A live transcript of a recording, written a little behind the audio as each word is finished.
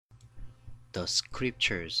The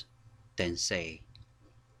scriptures then say,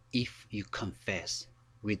 if you confess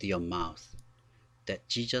with your mouth that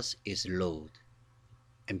Jesus is Lord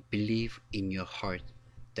and believe in your heart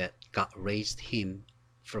that God raised him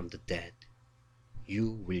from the dead,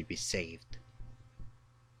 you will be saved.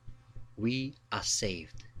 We are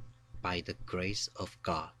saved by the grace of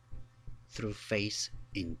God through faith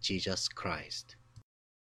in Jesus Christ.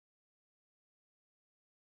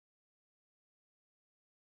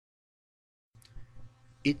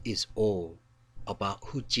 It is all about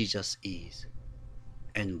who Jesus is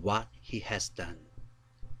and what he has done.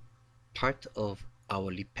 Part of our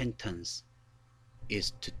repentance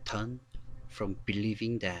is to turn from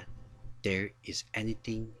believing that there is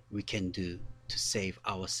anything we can do to save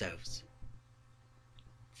ourselves.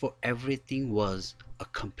 For everything was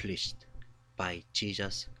accomplished by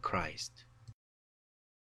Jesus Christ.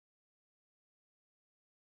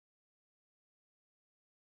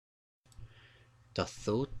 The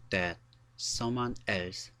thought that someone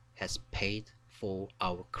else has paid for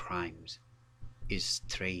our crimes is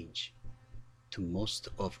strange to most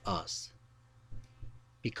of us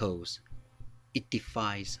because it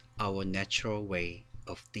defies our natural way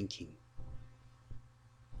of thinking.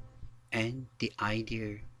 And the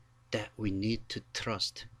idea that we need to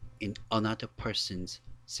trust in another person's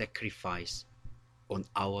sacrifice on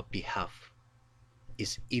our behalf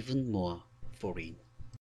is even more foreign.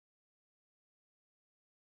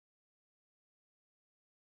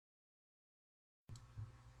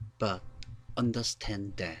 But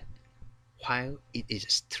understand that while it is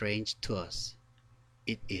strange to us,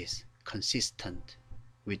 it is consistent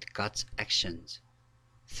with God's actions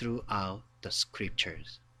throughout the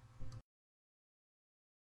scriptures.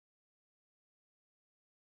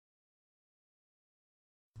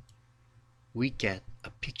 We get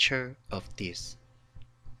a picture of this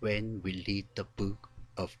when we read the book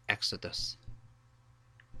of Exodus.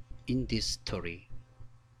 In this story,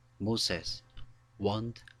 Moses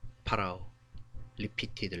warned Pharaoh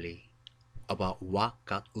repeatedly about what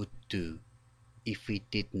God would do if we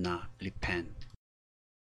did not repent.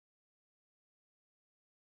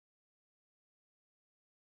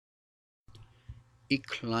 It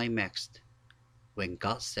climaxed when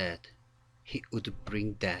God said he would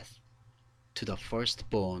bring death to the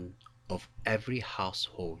firstborn of every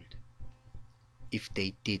household if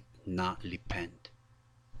they did not repent.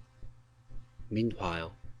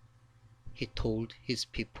 Meanwhile, he told his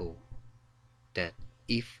people that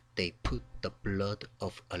if they put the blood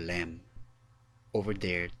of a lamb over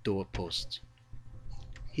their doorposts,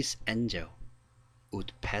 his angel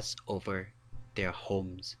would pass over their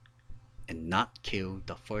homes and not kill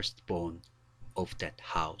the firstborn of that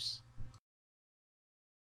house.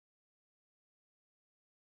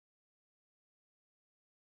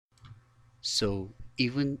 So,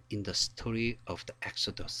 even in the story of the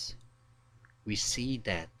Exodus, we see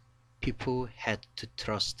that people had to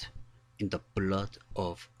trust in the blood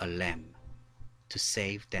of a lamb to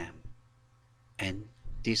save them, and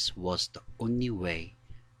this was the only way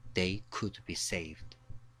they could be saved.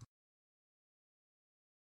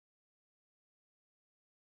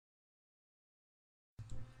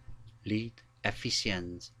 Read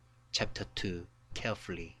Ephesians chapter 2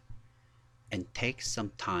 carefully and take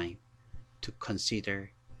some time to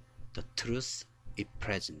consider the truth it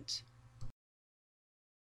presents.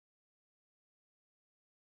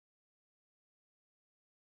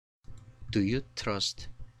 Do you trust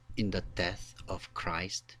in the death of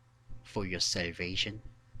Christ for your salvation?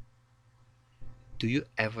 Do you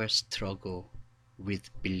ever struggle with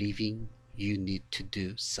believing you need to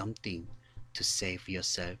do something to save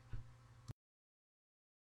yourself?